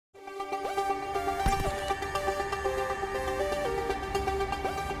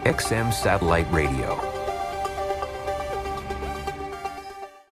XM satellite radio.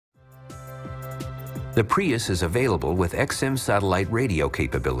 The Prius is available with XM satellite radio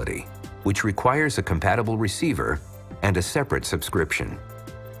capability, which requires a compatible receiver and a separate subscription.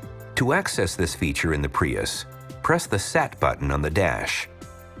 To access this feature in the Prius, press the Sat button on the dash,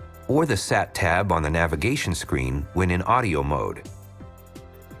 or the Sat tab on the navigation screen when in audio mode.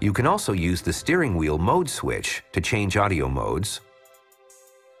 You can also use the steering wheel mode switch to change audio modes,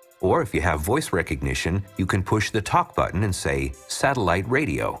 or if you have voice recognition, you can push the talk button and say Satellite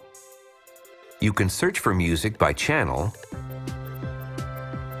Radio. You can search for music by channel,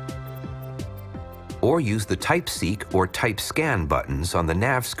 or use the Type Seek or Type Scan buttons on the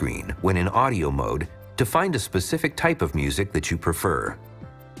nav screen when in audio mode to find a specific type of music that you prefer.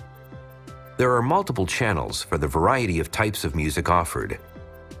 There are multiple channels for the variety of types of music offered.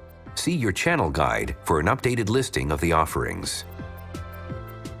 See your channel guide for an updated listing of the offerings.